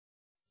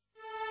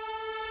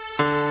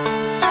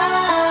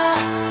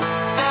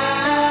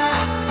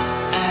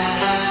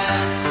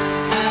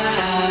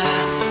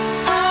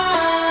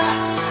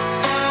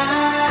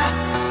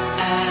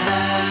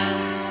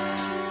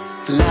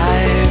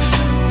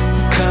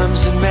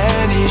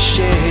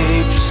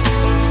shapes.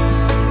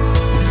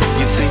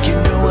 You think you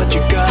know what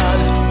you got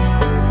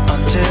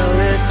until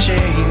it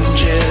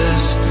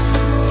changes,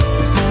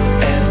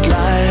 and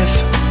life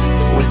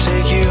will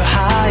take you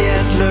high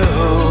and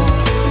low.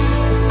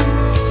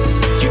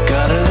 You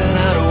gotta learn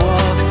how to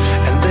walk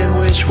and then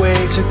which way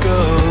to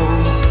go.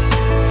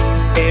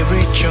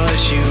 Every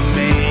choice you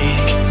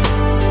make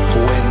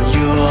when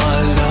you're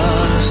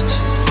lost,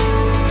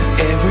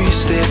 every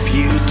step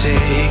you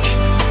take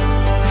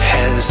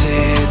has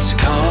its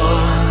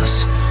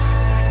cause.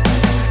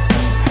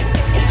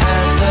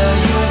 After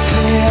you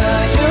clear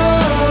your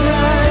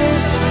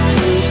eyes,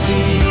 you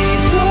see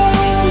the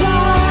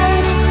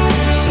light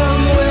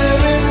somewhere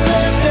in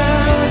the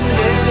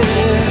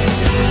darkness.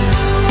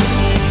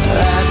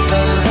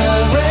 After the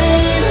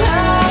rain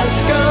has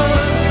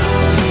gone,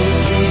 you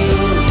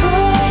feel the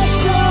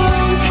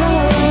sun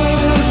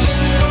comes,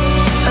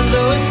 and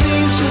though it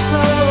seems your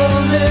sorrow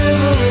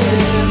never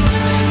ends,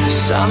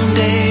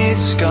 someday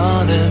it's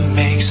gonna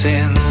make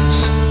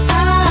sense.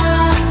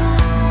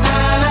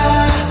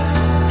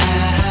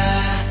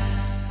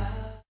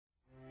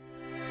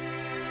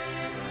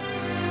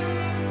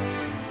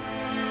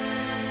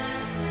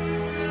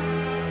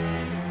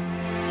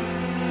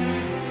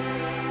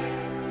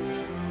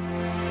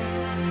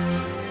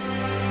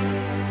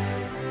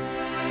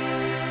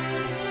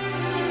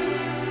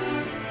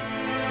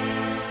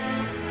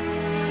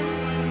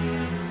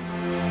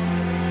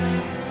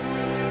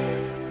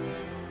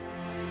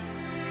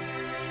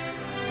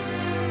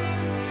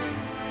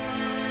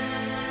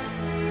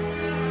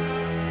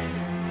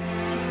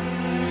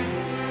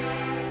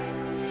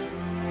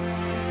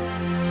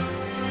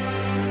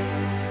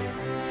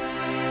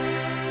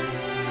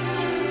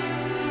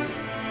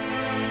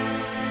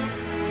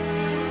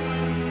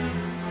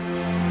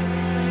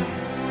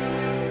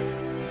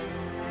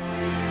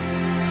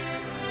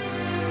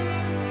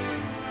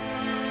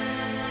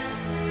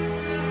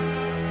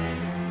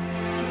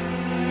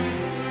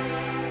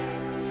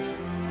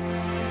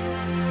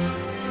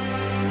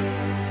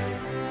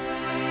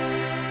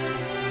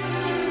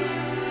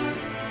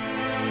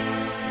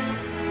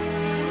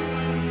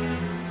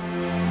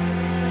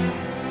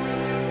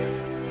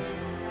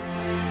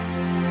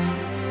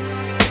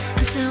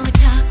 So we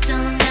talked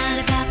all night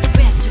about the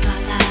rest of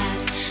our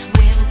lives,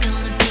 where we're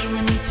gonna be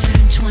when we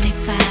turn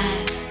 25.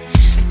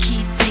 I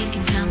keep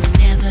thinking times will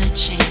never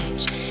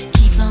change,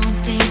 keep on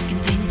thinking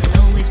things will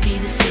always be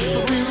the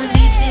same. But when we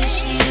leave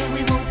this year,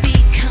 we won't be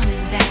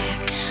coming back.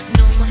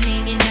 No more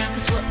hanging out,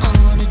 cause we're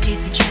on a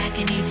different track.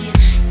 And if you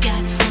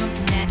got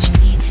something that you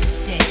need to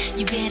say,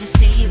 you better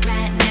say it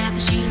right now,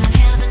 cause you don't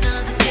have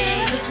another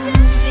day. Cause we're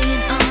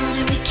moving on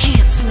and we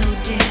can't slow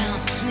down.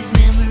 These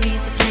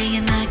memories are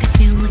playing like a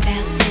film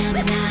without sound.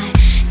 And I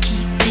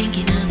keep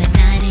thinking of that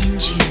night in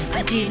June.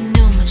 I didn't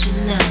know much of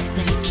love,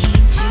 but it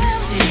came too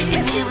soon.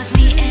 And it was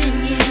me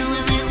and you,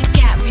 and then we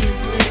got real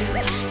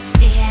blue.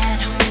 Stay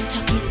at home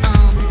talking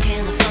on the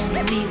telephone,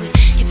 and we would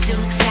get so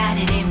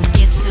excited and we'd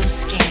get so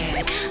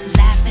scared,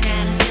 laughing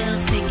at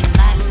ourselves, thinking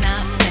life's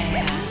not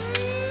fair.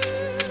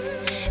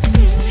 And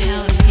this is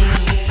how it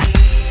feels.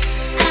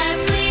 As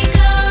we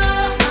go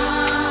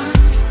on,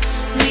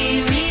 we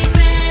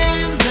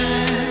remember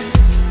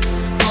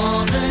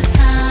all the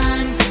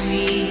times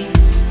we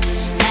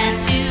had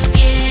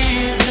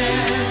together.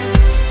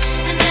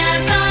 And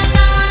as our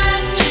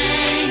lives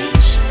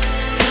change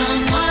from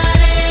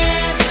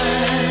whatever,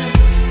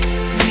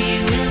 we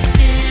will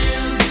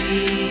still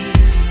be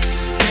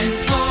friends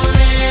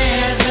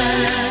forever.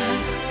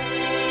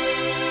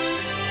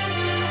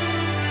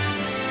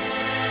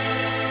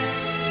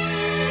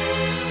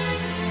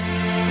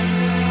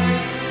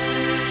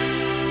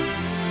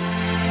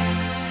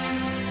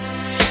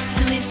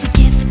 So if we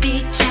get the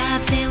big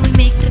jobs and we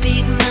make the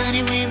big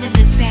money, when we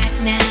look back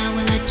now,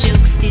 will our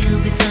jokes still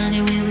be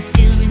funny? Will we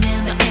still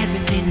remember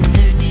everything we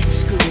learned in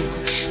school?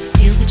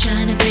 Still be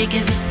trying to break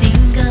every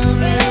single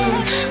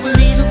rule? Will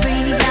little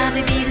brainy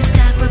Bobby be the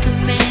stockbroker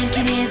man?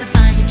 Can he ever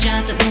find a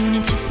job that won't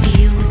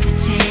interfere with the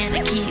tan?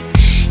 I keep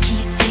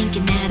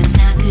thinking that it's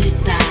not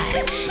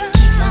goodbye.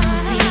 Keep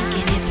on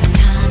thinking it's our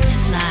time to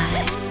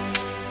fly.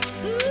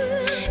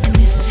 And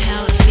this is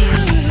how it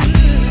feels.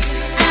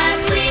 As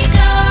we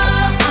go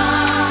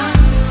on,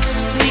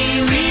 we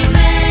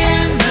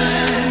remember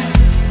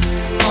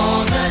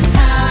all the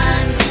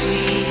times we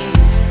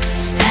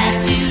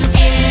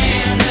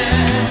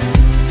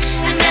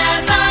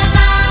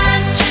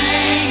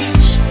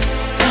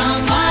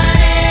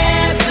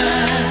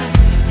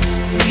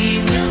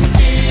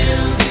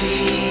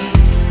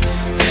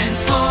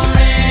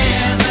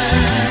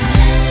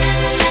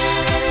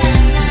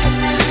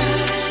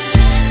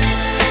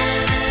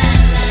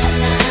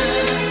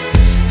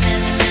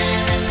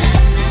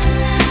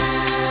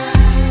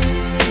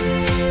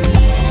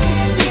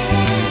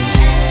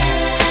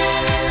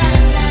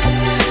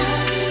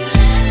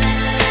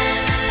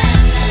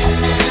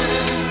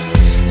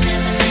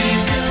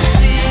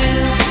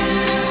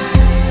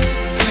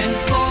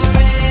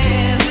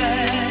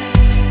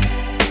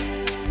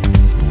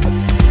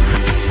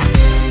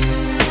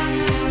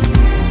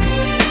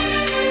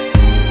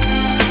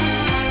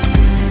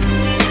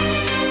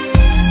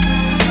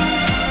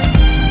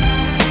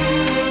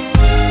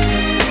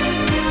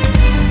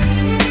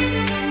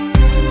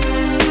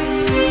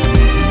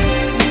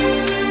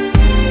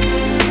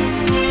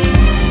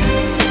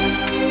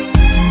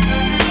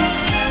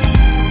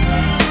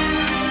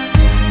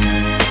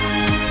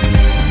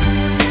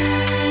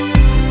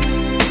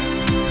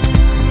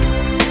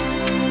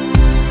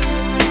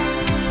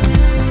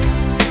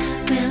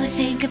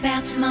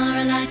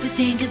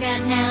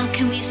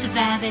we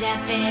survive it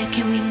out there?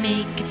 Can we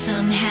make it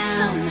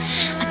somehow?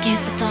 I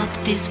guess I thought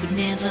that this would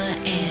never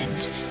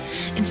end,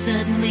 and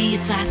suddenly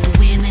it's like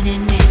we're women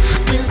and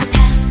men. Will the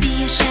past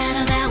be a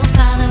shadow that will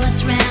follow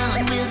us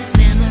round? Will these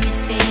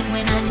memories fade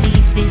when I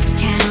leave this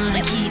town?